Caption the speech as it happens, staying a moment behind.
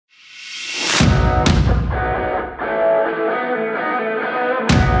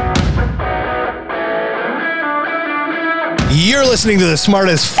You're listening to the Smart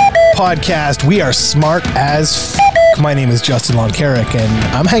as podcast. We are smart as My name is Justin Loncarrick,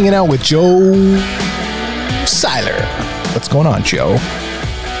 and I'm hanging out with Joe Seiler. What's going on, Joe?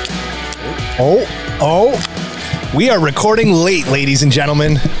 Oh. We are recording late, ladies and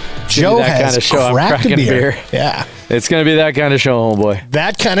gentlemen. Joe has kind of show. Cracked a beer. Yeah. It's going to be that kind of show, homeboy.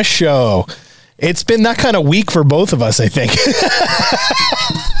 That kind of show. It's been that kind of week for both of us, I think.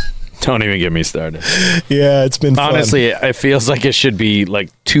 Don't even get me started. Yeah, it's been fun. Honestly, it feels like it should be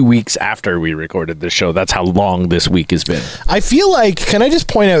like 2 weeks after we recorded this show. That's how long this week has been. I feel like, can I just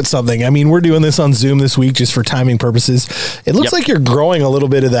point out something? I mean, we're doing this on Zoom this week just for timing purposes. It looks like you're growing a little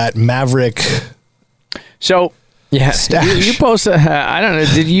bit of that Maverick. So, yeah, you posted, I don't know,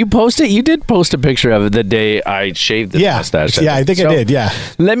 did you post it? You did post a picture of it the day I shaved the mustache. I think I did, yeah.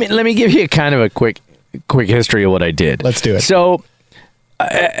 Let me give you kind of a quick history of what I did. Let's do it. So,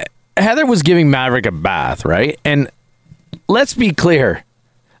 Heather was giving Maverick a bath, right? And let's be clear,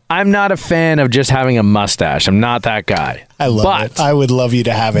 I'm not a fan of just having a mustache. I'm not that guy. I love it. I would love you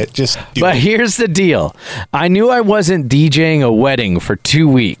to have it. Here's the deal. I knew I wasn't DJing a wedding for 2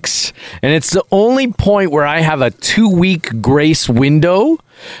 weeks. And it's the only point where I have a 2-week grace window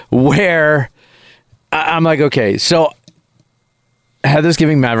where I'm like, okay, so Heather's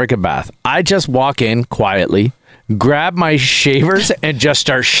giving Maverick a bath. I just walk in quietly, grab my shavers, and just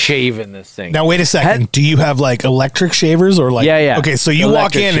start shaving this thing. Now, wait a second. Do you have like electric shavers or like? Yeah. Okay, so you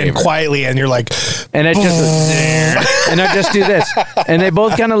walk in and quietly, and you're like, and I just do this, and they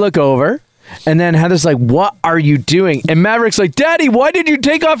both kind of look over, and then Heather's like, "What are you doing?" And Maverick's like, "Daddy, why did you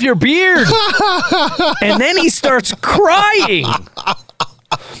take off your beard?" And then he starts crying.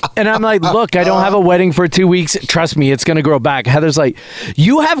 And I'm like, look, I don't have a wedding for 2 weeks. Trust me, it's going to grow back. Heather's like,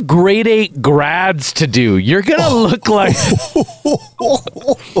 you have grade 8 grads to do. You're going to look like...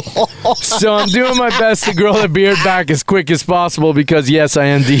 So I'm doing my best to grow the beard back as quick as possible because, yes, I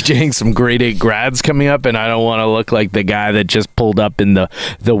am DJing some grade 8 grads coming up, and I don't want to look like the guy that just pulled up in the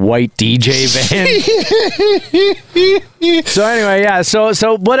white DJ van. So anyway, yeah.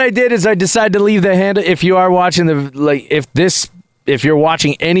 So what I did is I decided to leave the handle. If you are watching if you're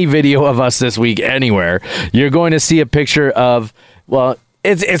watching any video of us this week anywhere, you're going to see a picture of, well,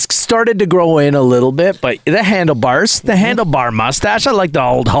 it's started to grow in a little bit, but the handlebar mustache. I like the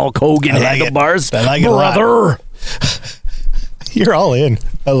old Hulk Hogan handlebars. I like brother. You're all in.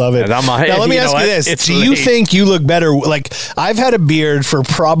 I love it. Now, let me ask you this. Do you think you look better? Like, I've had a beard for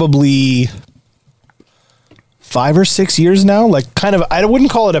probably 5 or 6 years now. Like, kind of, I wouldn't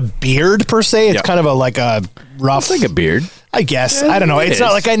call it a beard per se. It's kind of like a rough. It's like a beard. I guess. I don't know. It's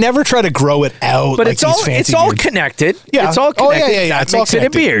not like I never try to grow it out. But like it's all connected. Yeah. It's all connected. Yeah. It's all connected. It a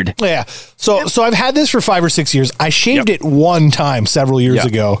beard. Yeah. So I've had this for 5 or 6 years. I shaved it one time several years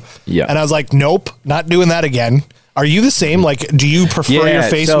ago. Yeah. And I was like, nope, not doing that again. Are you the same? Like, do you prefer your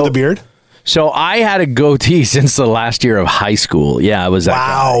face with a beard? So I had a goatee since the last year of high school. Yeah, I was that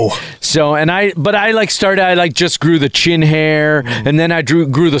guy. So I just grew the chin hair, and then I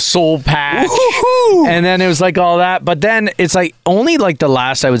grew the soul patch, and then it was like all that. But then it's like only like the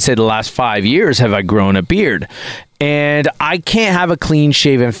last 5 years have I grown a beard, and I can't have a clean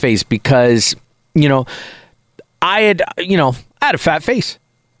shaven face because I had a fat face.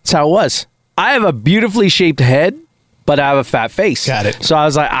 That's how it was. I have a beautifully shaped head, but I have a fat face. Got it. So I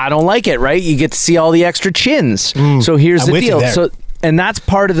was like, I don't like it, right? You get to see all the extra chins. So here's the deal. And that's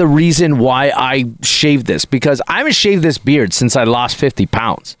part of the reason why I shaved this, because I haven't shaved this beard since I lost 50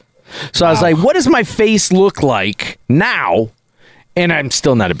 pounds. So I was like, what does my face look like now? And I'm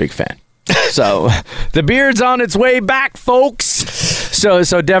still not a big fan. So the beard's on its way back, folks. So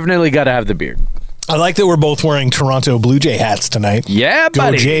definitely got to have the beard. I like that we're both wearing Toronto Blue Jay hats tonight. Yeah,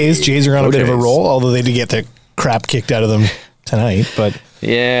 buddy. Go Jays. Jays are on a bit of a roll, although they did get the crap kicked out of them tonight. But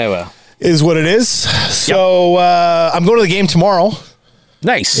yeah, well, is what it is. So I'm going to the game tomorrow.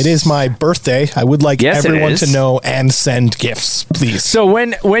 Nice. It is my birthday. I would like everyone to know and send gifts, please. So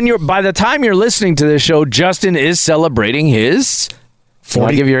when you're by the time you're listening to this show, Justin is celebrating his.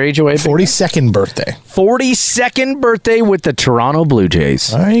 Want to give your age away? 42nd birthday. 42nd birthday with the Toronto Blue Jays.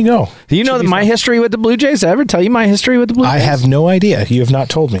 There you go. Do you know my history with the Blue Jays? Did I ever tell you my history with the Blue Jays? I have no idea. You have not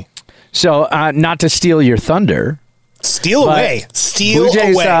told me. So, not to steal your thunder. Steal away.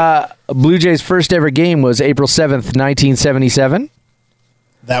 Blue Jays' first ever game was April 7th, 1977.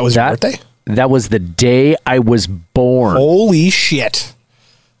 That was your birthday? That was the day I was born. Holy shit.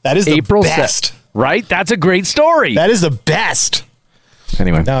 That is the best. Right? That's a great story. That is the best.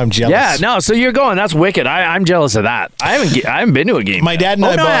 Anyway. Now I'm jealous. Yeah, no, so you're going. That's wicked. I'm jealous of that. I haven't been to a game. My dad and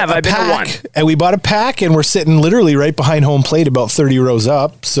I bought a pack, and we bought a pack, and we're sitting literally right behind home plate, about 30 rows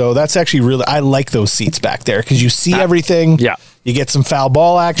up. So that's actually really, I like those seats back there because you see everything. Yeah. You get some foul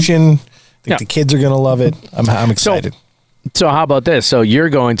ball action. I think the kids are going to love it. I'm excited. So how about this? So you're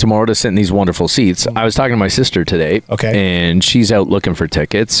going tomorrow to sit in these wonderful seats. I was talking to my sister today. Okay. And she's out looking for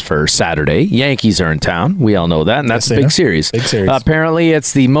tickets for Saturday. Yankees are in town. We all know that. And that's a big series. Big series. Apparently,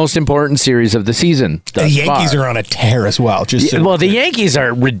 it's the most important series of the season. The Yankees are on a tear as well. The Yankees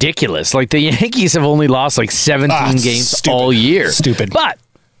are ridiculous. Like, the Yankees have only lost like 17 games all year. Stupid. But,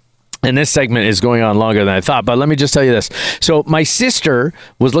 and this segment is going on longer than I thought, but let me just tell you this. So my sister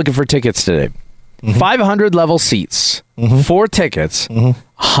was looking for tickets today. 500 level seats, 4 tickets,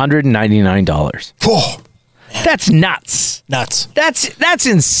 $199. Oh, that's nuts. That's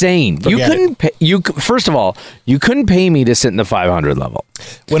insane. First of all, you couldn't pay me to sit in the 500 level.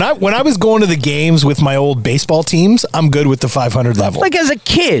 When I was going to the games with my old baseball teams, I'm good with the 500 level. Like as a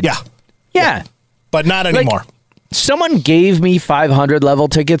kid. Yeah. But not anymore. Like, someone gave me 500 level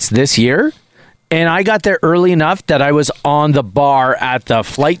tickets this year. And I got there early enough that I was on the bar at the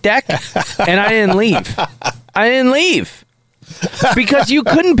flight deck, and I didn't leave. Because you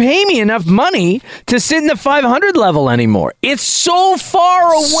couldn't pay me enough money to sit in the 500 level anymore. It's so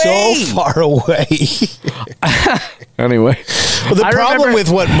far away. Anyway. Well, the problem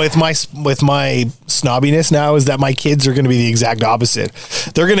with my snobbiness now is that my kids are going to be the exact opposite.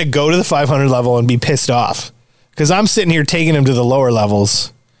 They're going to go to the 500 level and be pissed off. Because I'm sitting here taking them to the lower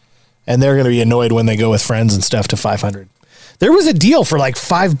levels. And they're going to be annoyed when they go with friends and stuff to 500. There was a deal for like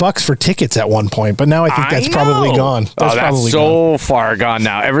 $5 for tickets at one point, but now I think that's probably gone. That's so far gone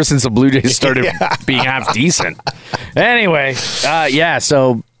now. Ever since the Blue Jays started being half decent. Anyway,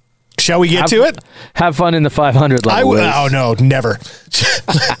 so shall we get to it? Have fun in the 500 level. Oh no, never.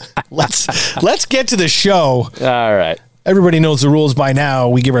 Let's get to the show. All right. Everybody knows the rules by now.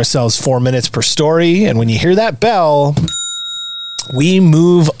 We give ourselves 4 minutes per story, and when you hear that bell, we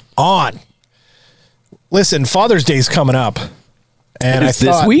move on. Listen, Father's Day is coming up. And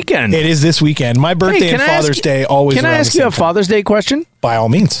this weekend. It is this weekend. My birthday and Father's Day always around the same time. Can I ask you a Father's Day question? By all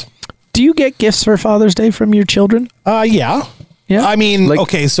means. Do you get gifts for Father's Day from your children? Yeah. I mean,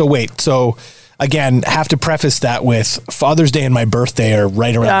 okay, so wait. So, again, have to preface that with Father's Day and my birthday are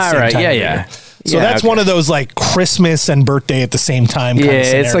right around the same time. Yeah. So that's one of those like Christmas and birthday at the same time kind of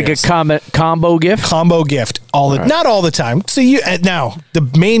scenarios. It's like a combo gift. Not all the time. So now the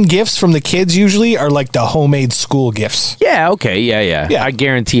main gifts from the kids usually are like the homemade school gifts. Yeah. Okay. Yeah. I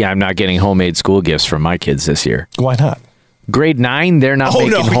guarantee I'm not getting homemade school gifts from my kids this year. Why not? Grade 9, they're not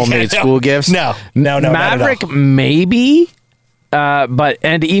making homemade school gifts. No. Maverick, maybe.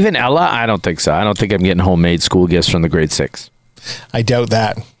 And even Ella, I don't think so. I don't think I'm getting homemade school gifts from the grade 6. I doubt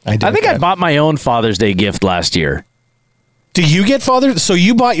that. I think I bought my own Father's Day gift last year. Do you get So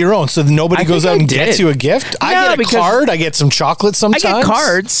you bought your own, so nobody goes out and gets you a gift? I get a card. I get some chocolate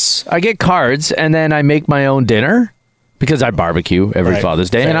sometimes. I get cards, and then I make my own dinner because I barbecue every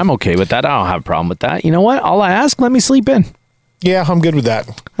Father's Day, and I'm okay with that. I don't have a problem with that. You know what? All I ask, let me sleep in. Yeah, I'm good with that.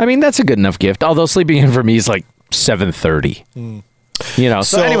 I mean, that's a good enough gift, although sleeping in for me is like 7:30.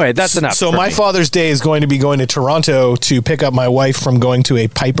 So anyway, that's enough. So my Father's Day is going to Toronto to pick up my wife from going to a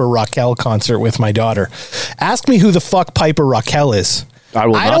Piper Raquel concert with my daughter. Ask me who the fuck Piper Raquel is.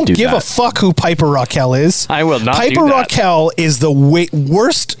 I don't give a fuck who Piper Raquel is. I will not Piper Raquel is the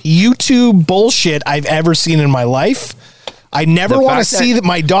worst YouTube bullshit I've ever seen in my life. I never want to see that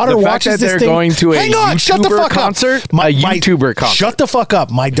my daughter watches this thing. They're going to a YouTuber concert? A YouTuber concert. Shut the fuck up.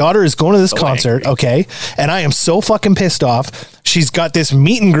 My daughter is going to this concert, okay? And I am so fucking pissed off. She's got this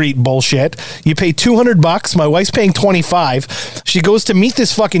meet and greet bullshit. You pay $200. My wife's paying $25. She goes to meet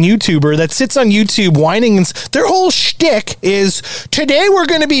this fucking YouTuber that sits on YouTube whining. And their whole shtick is, today we're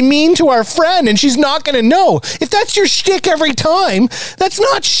going to be mean to our friend and she's not going to know. If that's your shtick every time, that's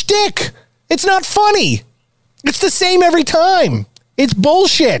not shtick. It's not funny. It's the same every time. It's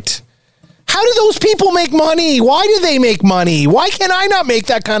bullshit. How do those people make money? Why do they make money? Why can I not make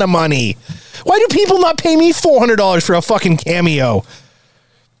that kind of money? Why do people not pay me $400 for a fucking cameo?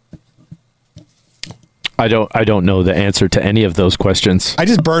 I don't know the answer to any of those questions. I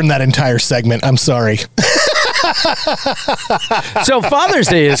just burned that entire segment. I'm sorry. So Father's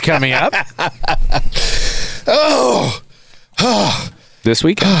Day is coming up. This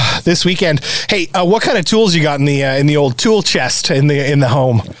weekend. Hey, what kind of tools you got in the old tool chest in the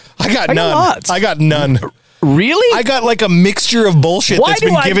home? I got none. Lots. I got none. Really? I got like a mixture of bullshit that's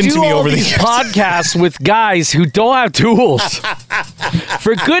been given to me over the years. Podcasts with guys who don't have tools.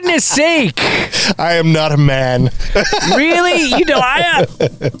 For goodness sake. I am not a man. Really? You know,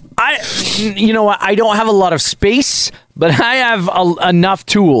 I don't have a lot of space, but I have enough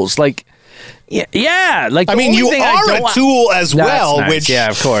tools. Like, yeah. Like, I mean, you are a tool as well, nice. which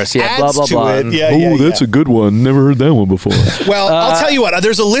of course. Yeah, adds blah, blah, blah. to it. Yeah, that's a good one. Never heard that one before. Well, I'll tell you what.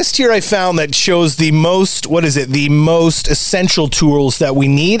 There's a list here I found that shows the most essential tools that we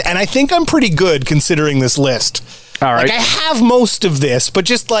need, and I think I'm pretty good considering this list. All right. Like, I have most of this, but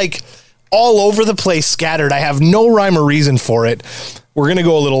just like all over the place, scattered. I have no rhyme or reason for it. We're going to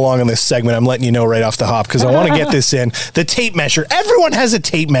go a little long on this segment. I'm letting you know right off the hop because I want to get this in. The tape measure. Everyone has a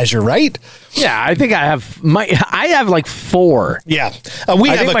tape measure, right? Yeah, I think I have like 4. Yeah. I have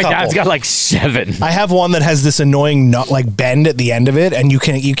think a my couple. dad's got like 7. I have one that has this annoying bend at the end of it, and you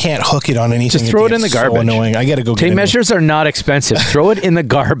can't hook it on anything. Just throw it in the garbage. So annoying. I got to go get it. Tape measures are not expensive. Throw it in the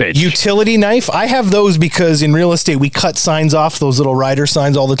garbage. Utility knife. I have those because in real estate we cut signs off, those little rider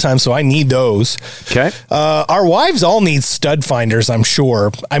signs all the time, so I need those. Okay. Our wives all need stud finders, I'm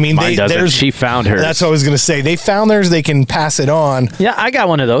sure. I mean, she found hers. That's what I was going to say. They found theirs. They can pass it on. Yeah, I got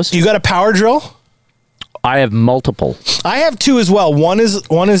one of those. You got a power drill? I have multiple. I have 2 as well. One is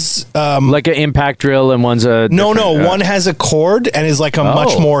like an impact drill, and one's a one has a cord and is like a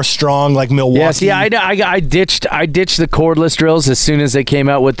much more strong, like Milwaukee. Yeah, see, I ditched the cordless drills as soon as they came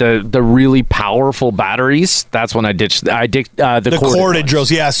out with the really powerful batteries. That's when I ditched the corded drills.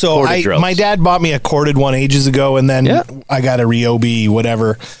 Yeah, so my dad bought me a corded one ages ago, and then I got a Ryobi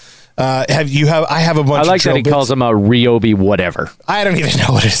whatever. I have a bunch. I like of drill that he bits. calls them a Ryobi whatever. I don't even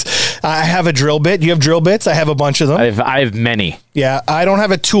know what it is. I have a drill bit. You have drill bits? I have a bunch of them. I have many. Yeah, I don't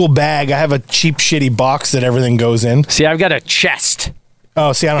have a tool bag. I have a cheap, shitty box that everything goes in. See, I've got a chest.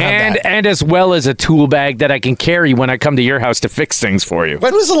 Oh, see, I don't have that. And as well as a tool bag that I can carry when I come to your house to fix things for you.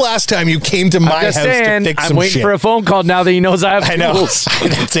 When was the last time you came to my house to fix some shit? I'm waiting for a phone call now that he knows I have tools.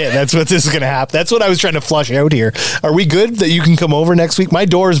 That's it. That's what this is going to happen. That's what I was trying to flush out here. Are we good that you can come over next week? My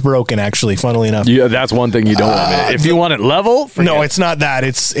door's broken, actually, funnily enough. Yeah, that's one thing you don't want. If you want it level, forget. No, it's not that.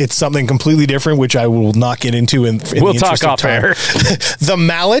 It's something completely different, which I will not get into in we'll talk off air. The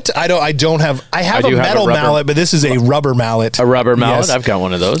mallet, I have a metal mallet, but this is a rubber mallet. A rubber mallet? Yes. I've got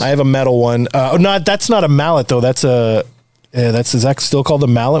one of those. I have a metal one. That's not a mallet though. Is that still called a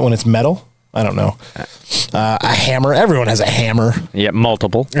mallet when it's metal? I don't know. A hammer. Everyone has a hammer. Yeah,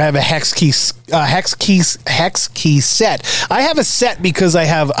 multiple. I have a hex key set. I have a set because I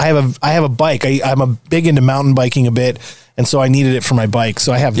have a bike. I'm big into mountain biking a bit. And so I needed it for my bike,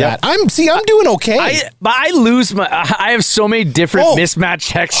 so I have that. I'm doing okay. I have so many different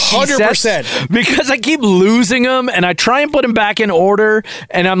mismatched hex key sets 100% because I keep losing them, and I try and put them back in order.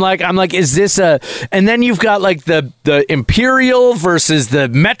 And I'm like, is this a? And then you've got like the imperial versus the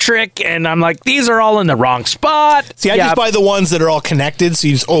metric, and I'm like, these are all in the wrong spot. See, I just buy the ones that are all connected, so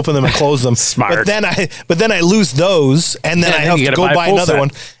you just open them and close them. Smart. But then I lose those, and then I have to go buy another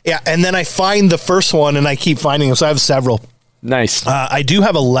one. Yeah, and then I find the first one, and I keep finding them. So I have several. Nice. I do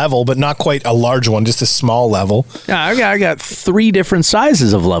have a level, but not quite a large one, just a small level. Yeah, I got 3 different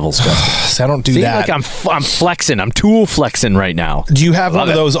sizes of levels. So I don't do that. Like I'm flexing. I'm tool flexing right now. Do you have one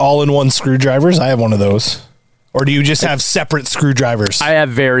of those all-in-one screwdrivers? I have one of those. Or do you just have separate screwdrivers? I have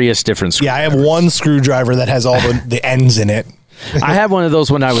various different screwdrivers. Yeah, I have one screwdriver that has all the ends in it. I had one of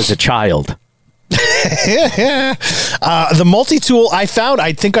those when I was a child. The multi-tool I found,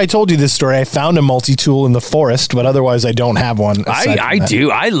 I think I told you this story. I found a multi-tool in the forest, but otherwise I don't have one. I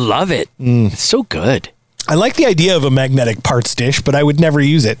do. I love it. It's so good. I like the idea of a magnetic parts dish, but I would never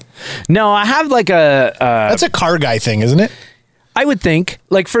use it. No, I have like that's a car guy thing, isn't it? I would think.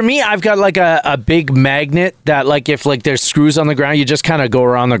 Like for me, I've got like a big magnet that like if like there's screws on the ground, you just kind of go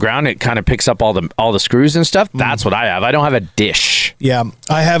around the ground. It kind of picks up all the screws and stuff. That's what I have. I don't have a dish. Yeah,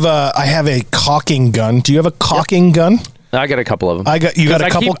 I have a caulking gun. Do you have a caulking gun? I got a couple of them. You got a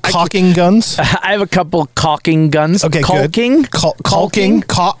couple caulking guns? I have a couple caulking guns. Okay, caulking? Good. Caulking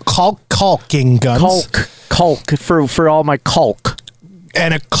guns. Caulk for all my caulk.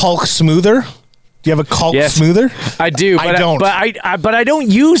 And a caulk smoother? Do you have a caulk smoother? I do. But I don't. But I don't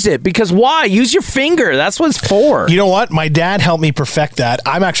use it because why? Use your finger. That's what it's for. You know what? My dad helped me perfect that.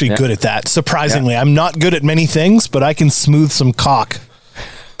 I'm actually good at that. Surprisingly, I'm not good at many things, but I can smooth some caulk.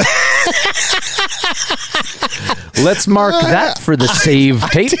 Let's mark that for the save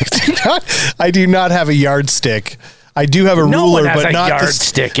tape. I do not have a yardstick. I do have a ruler, but not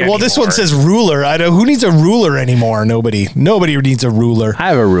yardstick. Well, this one says ruler. I don't. Who needs a ruler anymore? Nobody needs a ruler. I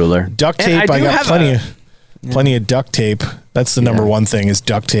have a ruler. Duct tape. I got plenty of duct tape. That's the number one thing is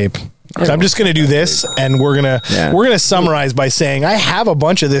duct tape. So I'm just going to do this, and we're gonna summarize by saying I have a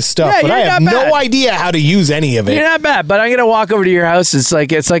bunch of this stuff, but I have no idea how to use any of it. You're not bad, but I'm gonna walk over to your house. It's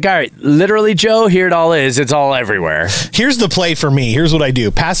like all right, literally, Joe. Here it all is. It's all everywhere. Here's the play for me. Here's what I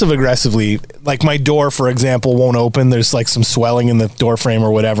do: passive aggressively. Like my door, for example, won't open. There's like some swelling in the door frame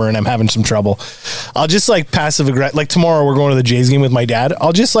or whatever, and I'm having some trouble. I'll just like passive aggressive. Like tomorrow, we're going to the Jays game with my dad.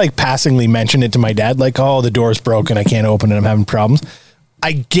 I'll just like passingly mention it to my dad, like, "Oh, the door's broken. I can't open it. I'm having problems."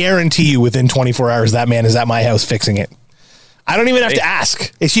 I guarantee you within 24 hours, that man is at my house fixing it. I don't even have to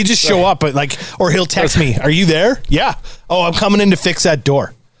ask. If you just show up, but or he'll text me, "Are you there?" "Yeah." "Oh, I'm coming in to fix that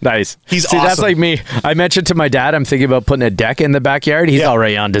door." Nice. He's awesome. That's like me. I mentioned to my dad, I'm thinking about putting a deck in the backyard. He's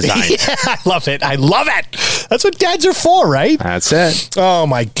already on design. Yeah, I love it. I love it. That's what dads are for, right? That's it. Oh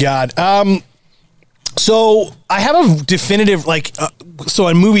my God. So I have a definitive, so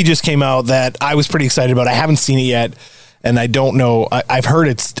a movie just came out that I was pretty excited about. I haven't seen it yet. And I don't know. I've heard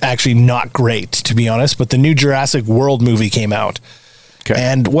it's actually not great, to be honest. But the new Jurassic World movie came out. Okay.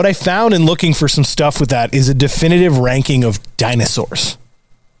 And what I found in looking for some stuff with that is a definitive ranking of dinosaurs.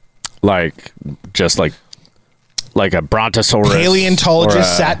 Like a brontosaurus.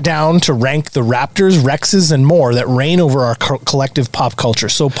 Paleontologists sat down to rank the raptors, rexes, and more that reign over our collective pop culture.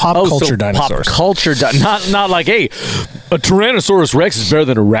 So culture dinosaurs. Pop culture, not like, hey, a Tyrannosaurus Rex is better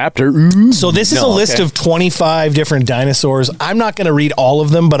than a raptor. Ooh. So this is a list of 25 different dinosaurs. I'm not going to read all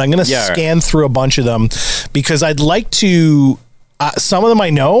of them, but I'm going to scan through a bunch of them because I'd like to. Some of them I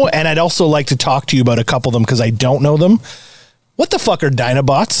know, and I'd also like to talk to you about a couple of them because I don't know them. What the fuck are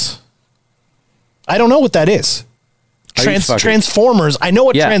Dinobots? I don't know what that is. Transformers. I know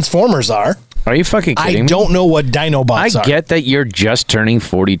what Transformers are. Are you fucking kidding me? I don't know what Dinobots are. I get that you're just turning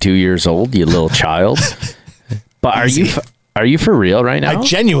 42 years old, you little child. But are you for real right now?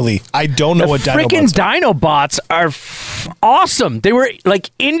 I don't know what Dinobots are. Freaking Dinobots are awesome. They were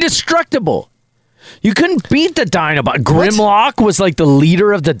like indestructible. You couldn't beat the Dinobot. Grimlock was like the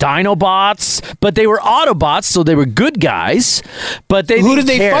leader of the Dinobots, but they were Autobots, so they were good guys. But who did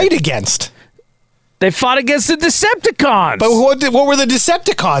they fight against? They fought against the Decepticons. But what were the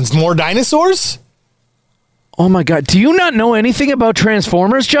Decepticons? More dinosaurs? Oh my God. Do you not know anything about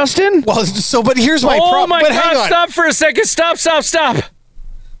Transformers, Justin? Well, but here's my problem. Oh my God, stop for a second. Stop.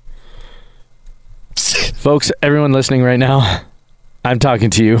 Folks, everyone listening right now, I'm talking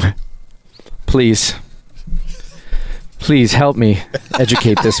to you. Please help me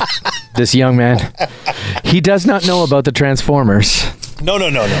educate this young man. He does not know about the Transformers. No.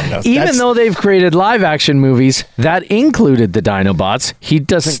 Even though they've created live action movies that included the Dinobots, he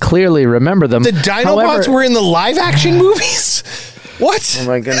doesn't clearly remember them. The Dinobots were in the live action movies? What? Oh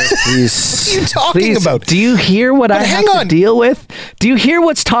my goodness, please. What are you talking about? Do you hear what I have to deal with? Do you hear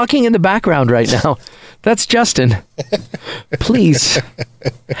what's talking in the background right now? That's Justin. Please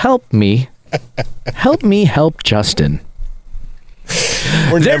help me. Help me help Justin.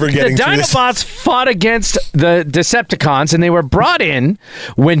 We're never getting the through Dinobots fought against the Decepticons, and they were brought in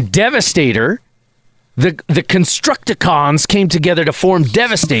when Devastator, the Constructicons, came together to form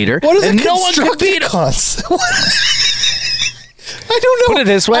Devastator. What are the no one could beat them. I don't know. Put it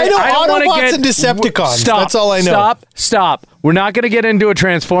this way. I know Autobots and Decepticons. That's all I know. Stop. We're not going to get into a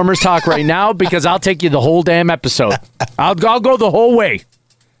Transformers talk right now because I'll take you the whole damn episode. I'll go the whole way.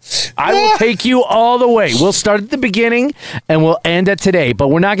 I will take you all the way. We'll start at the beginning and we'll end at today, but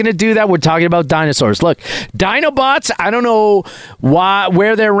we're not going to do that. We're talking about dinosaurs. Look, Dinobots, I don't know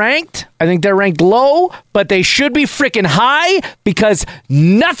where they're ranked. I think they're ranked low, but they should be freaking high because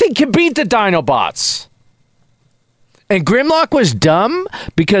nothing can beat the Dinobots. And Grimlock was dumb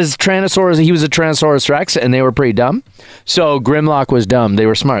because he was a Tyrannosaurus Rex and they were pretty dumb. So Grimlock was dumb. They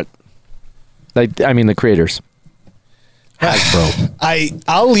were smart. The creators. I'll leave that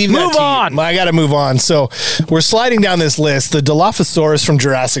to you. Move on. I got to move on. So we're sliding down this list. The Dilophosaurus from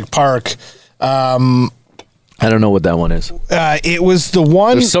Jurassic Park. I don't know what that one is. It was the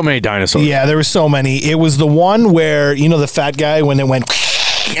one. There's so many dinosaurs. Yeah, there were so many. It was the one where, the fat guy, when it went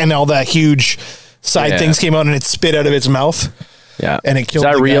and all that huge side things came out and it spit out of its mouth. Yeah. And it killed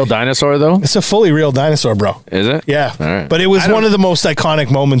Is that a real dinosaur, though? It's a fully real dinosaur, bro. Is it? Yeah. All right. But it was one of the most iconic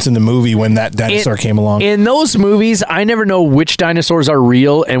moments in the movie when that dinosaur came along. In those movies, I never know which dinosaurs are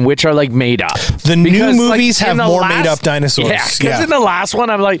real and which are, made up. The new movies have more made-up dinosaurs. Yeah, because in the last one,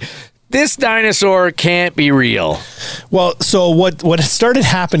 I'm like, this dinosaur can't be real. Well, so what started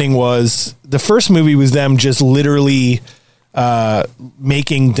happening was the first movie was them just literally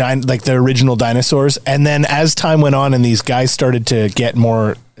making the original dinosaurs, and then as time went on and these guys started to get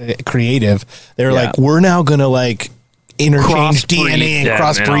more creative, they were like, we're now gonna interchange DNA and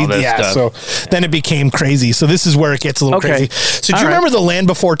crossbreed. So then it became crazy. So this is where it gets a little crazy. So do you remember The Land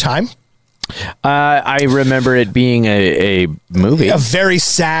Before Time? I remember it being a movie. A very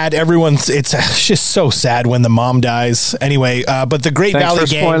sad. It's just so sad when the mom dies. Anyway, but the Great Valley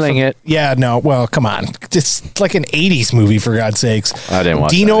Gang. Spoiling it. Yeah, no. Well, come on. It's like an 80s movie, for God's sakes. I didn't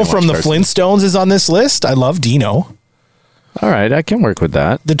watch Dino from the Flintstones is on this list. I love Dino. All right, I can work with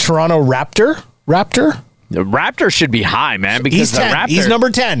that. The Toronto Raptor. The Raptor should be high, man, because he's 10. the Raptor. He's number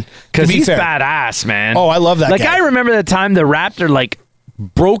 10. Because he's badass, man. Oh, I love that guy. I remember the time the Raptor,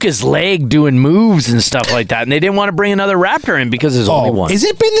 broke his leg doing moves and stuff like that, and they didn't want to bring another Raptor in because there's only one. Has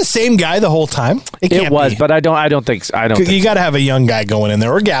it been the same guy the whole time? It was, but I don't think so. You got to have a young guy going in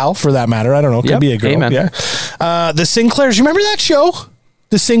there, or a gal for that matter. I don't know. Could be a girl. Amen. Yeah. The Sinclairs. You remember that show?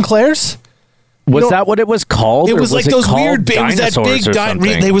 The Sinclairs. Was that what it was called? It was like those weird things. That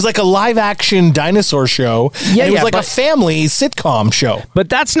big. It was like a live action dinosaur show. Yeah, it was like a family sitcom show. But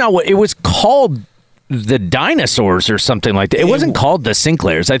that's not what it was called. The Dinosaurs or something like that. It wasn't called the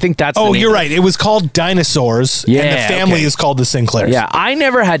Sinclairs. I think that's. Oh, you're right. It was called Dinosaurs. Yeah, and the family is called the Sinclairs. Yeah, I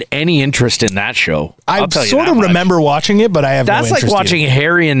never had any interest in that show. I sort of remember watching it, but I have no interest. That's like watching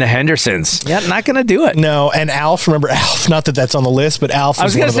Harry and the Hendersons. Yeah, not gonna do it. No, and Alf. Remember Alf? Not that that's on the list, but Alf. I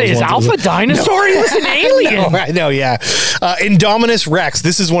was gonna say, is Alf a dinosaur? He was an alien. No, I know. Yeah, Indominus Rex.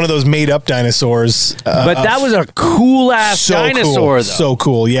 This is one of those made-up dinosaurs. But that was a cool ass dinosaur, though. So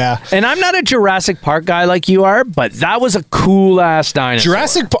cool. Yeah. And I'm not a Jurassic Park guy like you are, but that was a cool ass dinosaur.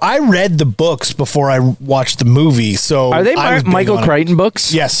 I read the books before I watched the movie. So are they Michael Crichton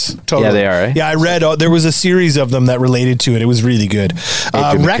books? Yes, totally. Yeah, they are. Eh? Yeah, I read. There was a series of them that related to it. It was really good.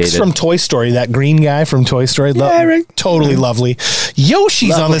 Rex from Toy Story, that green guy from Toy Story, totally lovely.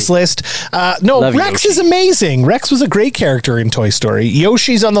 Yoshi's on this list. Rex Yoshi is amazing. Rex was a great character in Toy Story.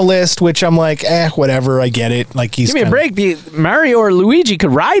 Yoshi's on the list, which I'm like, whatever. I get it. Like give me a break. Mario or Luigi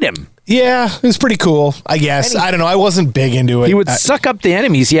could ride him. Yeah, it was pretty cool, I guess. I don't know. I wasn't big into it. He would suck up the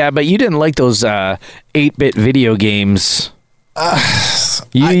enemies, but you didn't like those 8-bit video games.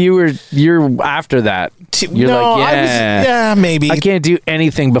 You're after that. Maybe. I can't do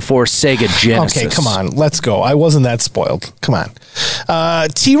anything before Sega Genesis. Okay, come on. Let's go. I wasn't that spoiled. Come on.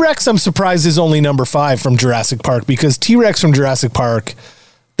 T-Rex, I'm surprised, is only number 5 from Jurassic Park, because T-Rex from Jurassic Park,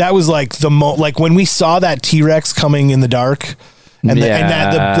 that was like when we saw that T-Rex coming in the dark. And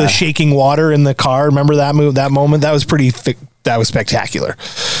the shaking water in the car. Remember that moment? That was that was spectacular.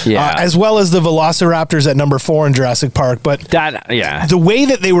 Yeah. As well as the Velociraptors at number 4 in Jurassic Park. But the way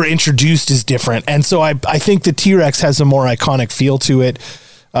that they were introduced is different. And so I think the T-Rex has a more iconic feel to it.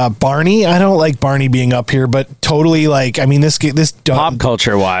 Barney, I don't like Barney being up here, but totally this pop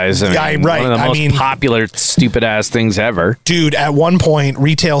culture wise, one of the most popular stupid ass things ever. Dude, at one point,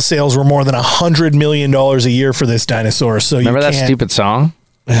 retail sales were more than $100 million a year for this dinosaur. So remember that stupid song?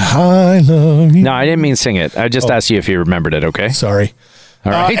 I love you. No, I didn't mean sing it. I just asked you if you remembered it. Okay, sorry.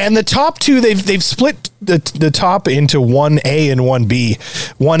 All right. And the top two, they've split the top into 1A and 1B.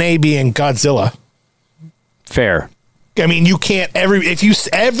 1A being Godzilla. Fair. I mean, you can't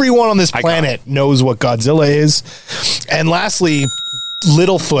everyone on this planet knows what Godzilla is. And lastly,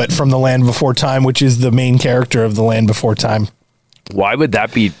 Littlefoot from The Land Before Time, which is the main character of The Land Before Time. Why would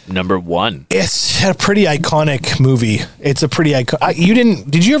that be number 1? It's a pretty iconic movie. It's a pretty iconic.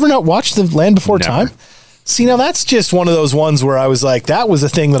 Did you ever not watch The Land Before Time? See, now that's just one of those ones where I was like, that was a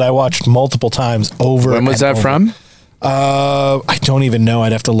thing that I watched multiple times over. When was that from? I don't even know.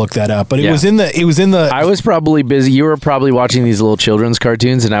 I'd have to look that up. But it was in the. I was probably busy. You were probably watching these little children's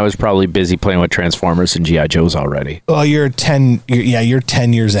cartoons, and I was probably busy playing with Transformers and G.I. Joes already. Well, you're 10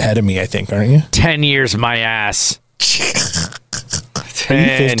 years ahead of me, I think, aren't you? 10 years, my ass. Are you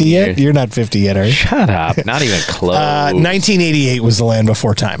 50 yet? You're not 50 yet, are you? Shut up. Not even close. 1988 was The Land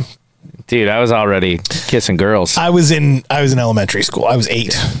Before Time. Dude, I was already kissing girls. I was in elementary school. I was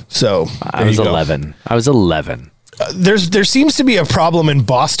 8. So I was 11. There seems to be a problem in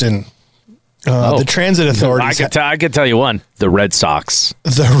Boston. The transit authorities. I could tell you one. The Red Sox.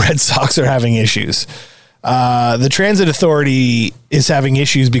 The Red Sox are having issues. The transit authority is having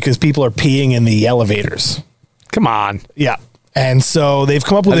issues because people are peeing in the elevators. Come on. Yeah. And so they've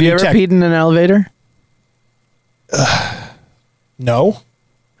come up with a new tech. Have you ever peed in an elevator? No.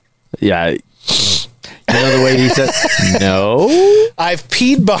 Yeah. You know the way he said, no? I've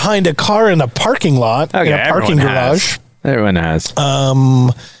peed behind a car in a parking lot, in a parking garage. Everyone has.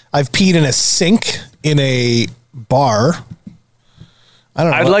 I've peed in a sink in a bar. I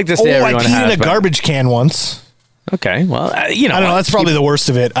don't know. I'd like to say everyone has. I peed in a garbage can once. Okay, well, I don't know. That's probably the worst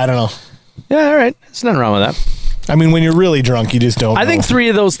of it. I don't know. Yeah, all right. There's nothing wrong with that. I mean, when you're really drunk, you just don't know. I think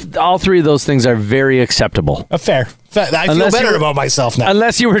all three of those things are very acceptable. Fair. I feel better about myself now.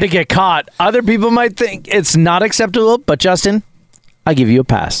 Unless you were to get caught. Other people might think it's not acceptable, but Justin, I give you a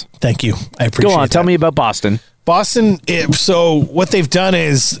pass. Thank you. I appreciate it. Go on. Tell me about Boston. Boston, so what they've done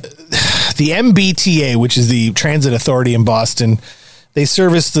is the MBTA, which is the transit authority in Boston, they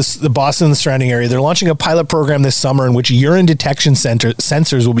service the Boston and the surrounding area. They're launching a pilot program this summer in which urine detection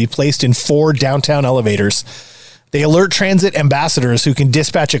sensors will be placed in 4 downtown elevators. They alert transit ambassadors who can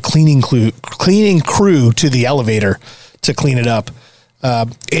dispatch a cleaning crew to the elevator to clean it up.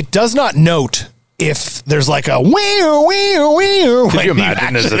 It does not note if there's like a wee. Could you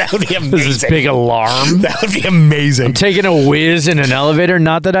imagine that would be amazing. This big alarm? That would be amazing. I'm taking a whiz in an elevator.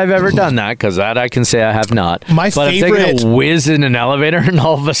 Not that I've ever done that, because that I can say I have not. But I'm taking a whiz in an elevator, and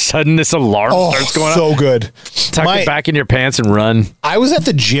all of a sudden this alarm starts going so good. Tuck it back in your pants and run. I was at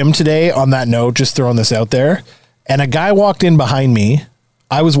the gym today on that note, just throwing this out there, and a guy walked in behind me.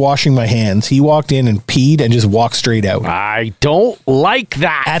 I was washing my hands. He walked in and peed and just walked straight out. I don't like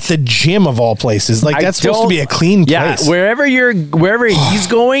that. At the gym of all places. Like, that's supposed to be a clean place. Yeah, wherever he's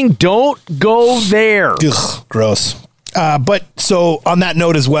going, don't go there. Ugh, gross. But so on that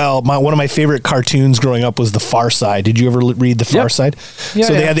note as well, one of my favorite cartoons growing up was The Far Side. Did you ever read The Far Side? Yeah,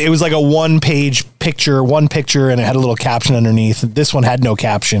 so it was like a one picture, and it had a little caption underneath. This one had no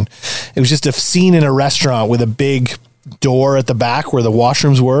caption. It was just a scene in a restaurant with a big door at the back where the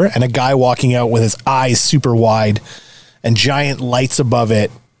washrooms were, and a guy walking out with his eyes super wide and giant lights above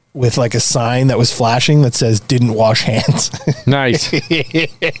it with like a sign that was flashing that says "Didn't wash hands." Nice.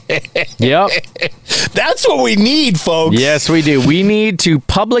 Yep. That's what we need, folks. Yes, we do. We need to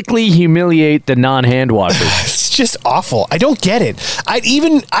publicly humiliate the non-hand washers. It's just awful. I don't get it. I'd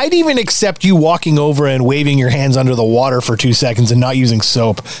even accept you walking over and waving your hands under the water for 2 seconds and not using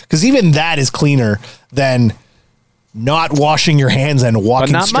soap, because even that is cleaner than not washing your hands and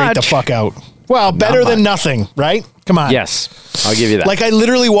walking straight the fuck out. Well, better than nothing, right? Come on. Yes, I'll give you that. Like, I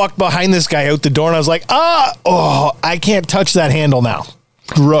literally walked behind this guy out the door and I was like, I can't touch that handle now.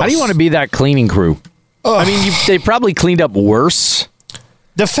 Gross. How do you want to be that cleaning crew? I mean, they probably cleaned up worse.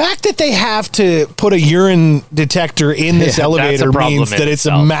 The fact that they have to put a urine detector in this elevator means that it's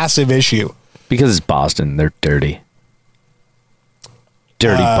a massive issue. Because it's Boston. They're dirty.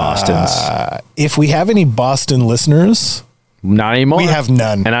 Dirty Bostons. If we have any Boston listeners, not anymore. We have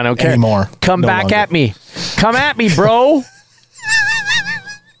none, and I don't care anymore. Come back at me. Come at me, bro.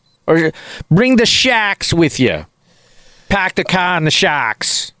 Or bring the shacks with you. Pack the car in the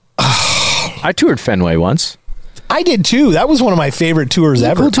shacks. I toured Fenway once. I did too. That was one of my favorite tours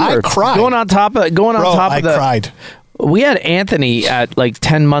ever. Cool tour. I cried. Going on top of I cried. We had Anthony at like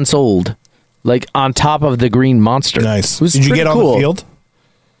 10 months old, like on top of the Green Monster. Nice. It was did you get on the field?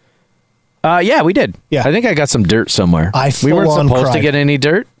 Yeah, we did. Yeah. I think I got some dirt somewhere. We weren't supposed to get any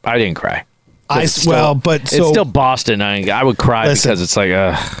dirt. I didn't cry. It's still Boston. I would cry because it's like.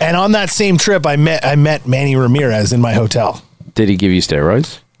 And on that same trip, I met Manny Ramirez in my hotel. Did he give you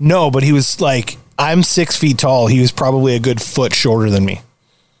steroids? No, but he was like, I'm 6 feet tall. He was probably a good foot shorter than me.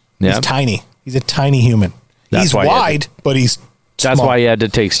 Yeah. He's tiny. He's a tiny human. He's wide, but he's small. That's why he had to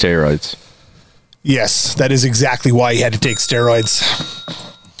take steroids. Yes, that is exactly why he had to take steroids.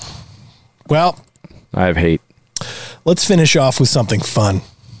 Well, I have hate. Let's finish off with something fun.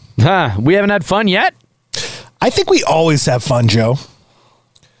 We haven't had fun yet? I think we always have fun, Joe.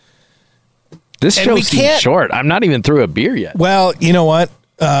 This show seems short. I'm not even through a beer yet. Well, you know what?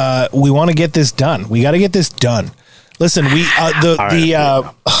 We want to get this done. We got to get this done. Listen,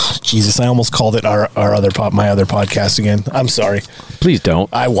 Jesus, I almost called it my other podcast again. I'm sorry. Please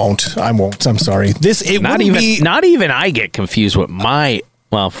don't. I won't. I'm sorry. Not even I get confused with my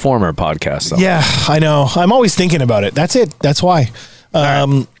former podcast. Though. Yeah, I know. I'm always thinking about it. That's it. That's why.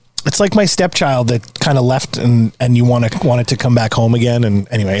 It's like my stepchild that kind of left and you want it to come back home again.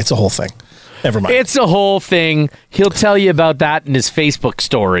 And anyway, it's a whole thing. Never mind. It's a whole thing. He'll tell you about that in his Facebook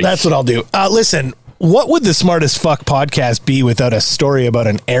story. That's what I'll do. Listen, what would the Smartest Fuck podcast be without a story about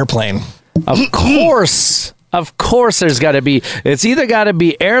an airplane? Of course. Of course there's got to be. It's either got to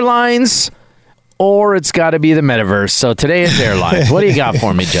be airlines or it's got to be the metaverse. So today it's airlines. What do you got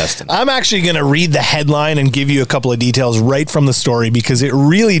for me, Justin? I'm actually going to read the headline and give you a couple of details right from the story because it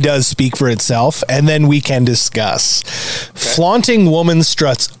really does speak for itself, and then we can discuss. Okay. Flaunting woman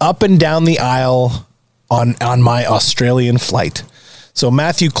struts up and down the aisle on my Australian flight. So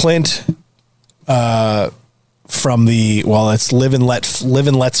Matthew Clint from it's Live and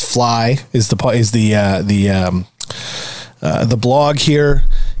Let's Fly is the blog here.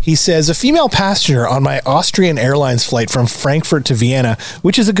 He says, a female passenger on my Austrian Airlines flight from Frankfurt to Vienna,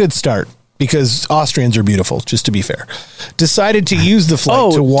 which is a good start because Austrians are beautiful, just to be fair, decided to use the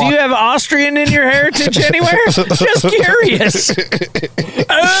flight to walk. Do you have Austrian in your heritage anywhere? Just curious.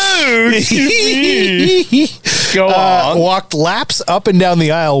 Go on. Walked laps up and down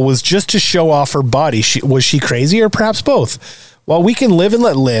the aisle was just to show off her body. Was she crazy or perhaps both? While we can live and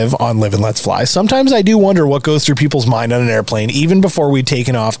let live on Live and Let's Fly, sometimes I do wonder what goes through people's mind on an airplane, even before we'd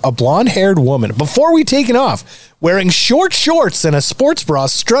taken off. A blonde-haired woman, before we'd taken off, wearing short shorts and a sports bra,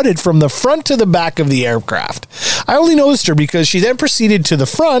 strutted from the front to the back of the aircraft. I only noticed her because she then proceeded to the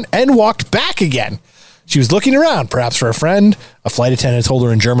front and walked back again. She was looking around, perhaps for a friend. A flight attendant told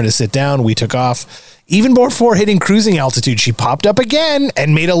her in German to sit down. We took off. Even before hitting cruising altitude, she popped up again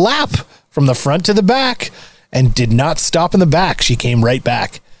and made a lap from the front to the back and did not stop in the back. She came right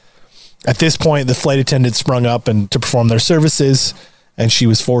back. At this point, the flight attendant sprung up and to perform their services, and she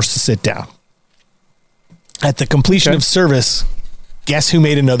was forced to sit down. At the completion of service, guess who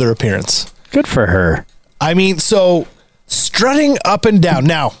made another appearance? Good for her. I mean, so strutting up and down.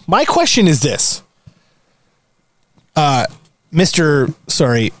 Now, my question is this. Matthew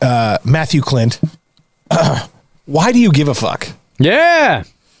Clint, why do you give a fuck? Yeah.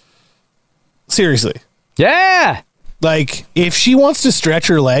 Seriously. Yeah. Like, if she wants to stretch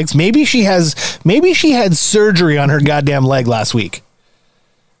her legs, maybe she had surgery on her goddamn leg last week.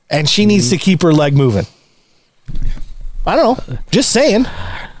 And she needs to keep her leg moving. I don't know. Just saying.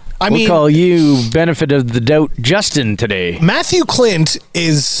 We'll call you benefit of the doubt Justin today. Matthew Clint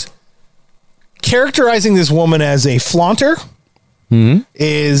is characterizing this woman as a flaunter.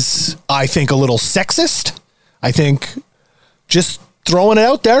 Is, I think, a little sexist. I think just throwing it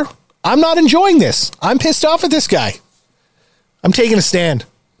out there. I'm not enjoying this. I'm pissed off at this guy. I'm taking a stand.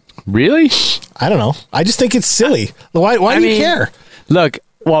 Really? I don't know. I just think it's silly. Why do you care? Look,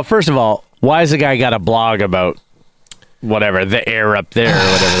 well, first of all, why has the guy got a blog about whatever, the air up there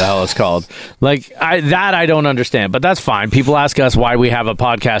or whatever the hell it's called? Like, I don't understand, but that's fine. People ask us why we have a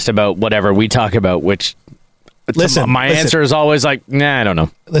podcast about whatever we talk about, which my answer is always like, nah, I don't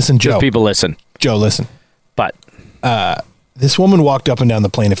know. Listen, Joe. Just people listen. Joe, listen. But this woman walked up and down the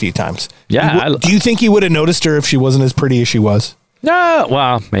plane a few times. Yeah. Do you think he would have noticed her if she wasn't as pretty as she was? No,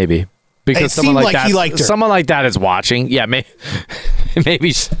 well, maybe. Because someone like that, he liked her. Someone like that is watching. Yeah,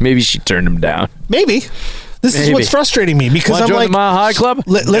 maybe she turned him down. Maybe. This is what's frustrating me because I'm join like, the Mile High Club?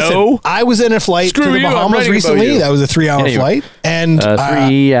 Listen, no. I was in a flight to the Bahamas recently. That was a 3-hour flight. And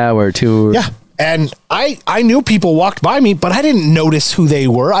 3-hour tour. Yeah. And I knew people walked by me, but I didn't notice who they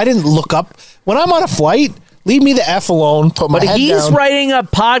were. I didn't look up. When I'm on a flight, leave me the F alone. Put my head down. But he's writing a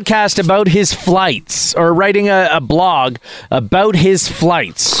podcast about his flights, or writing a blog about his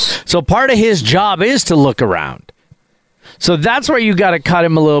flights. So part of his job is to look around. So that's where you got to cut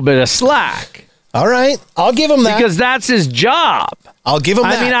him a little bit of slack. All right. I'll give him that. Because that's his job. I'll give him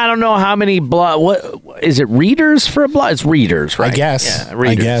that. I mean, I don't know how many what is it, readers for a blog? It's readers, right? I guess. Yeah,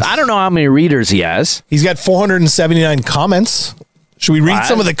 readers. I don't know how many readers he has. He's got 479 comments. Should we read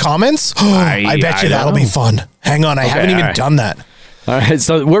some of the comments? I bet you that'll be fun. Hang on, I haven't even done that. All right,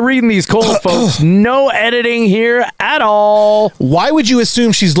 so we're reading these cold, folks. No editing here at all. Why would you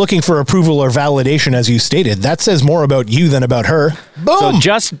assume she's looking for approval or validation, as you stated? That says more about you than about her. Boom.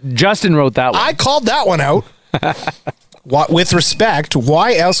 So Justin wrote that one. I called that one out. With respect,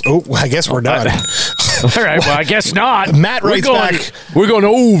 why else? Oh, I guess we're done. All right, well, I guess not. Matt writes back. We're going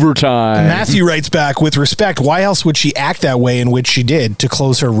overtime. Matthew writes back, with respect, why else would she act that way in which she did? To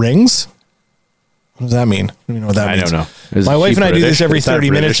close her rings? What does that mean? I don't know what that means. I don't know. My wife and I do this every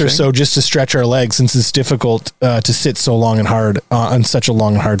 30 minutes or so just to stretch our legs, since it's difficult to sit so long and hard on such a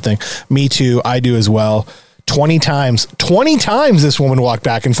long and hard thing. Me too. I do as well. 20 times this woman walked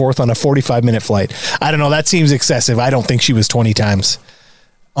back and forth on a 45-minute flight. I don't know. That seems excessive. I don't think she was 20 times.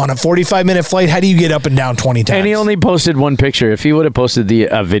 On a 45-minute flight, how do you get up and down 20 times? And he only posted one picture. If he would have posted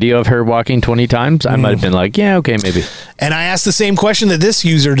a video of her walking 20 times, I might have been like, yeah, okay, maybe. And I asked the same question that this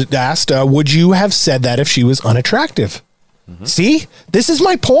user asked. Would you have said that if she was unattractive? Mm-hmm. See? This is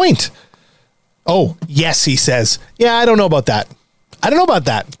my point. Oh, yes, he says. Yeah, I don't know about that.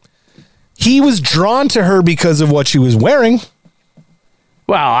 He was drawn to her because of what she was wearing.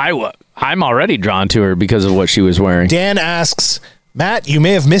 Well, I'm already drawn to her because of what she was wearing. Dan asks, Matt, you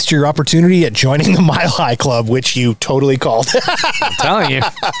may have missed your opportunity at joining the Mile High Club, which you totally called.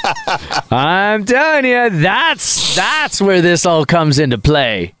 I'm telling you, that's where this all comes into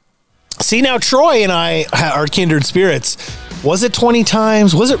play. See, now Troy and I are kindred spirits. Was it 20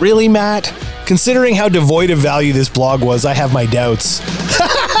 times? Was it really, Matt? Considering how devoid of value this blog was, I have my doubts.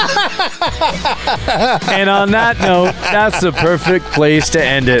 And on that note, that's the perfect place to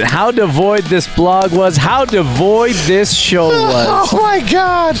end it. How devoid this blog was, how devoid this show was. Oh my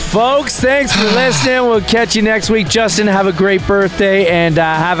God. Folks, thanks for listening. We'll catch you next week. Justin, have a great birthday, and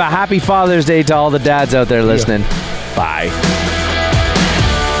have a happy Father's Day to all the dads out there listening. Bye.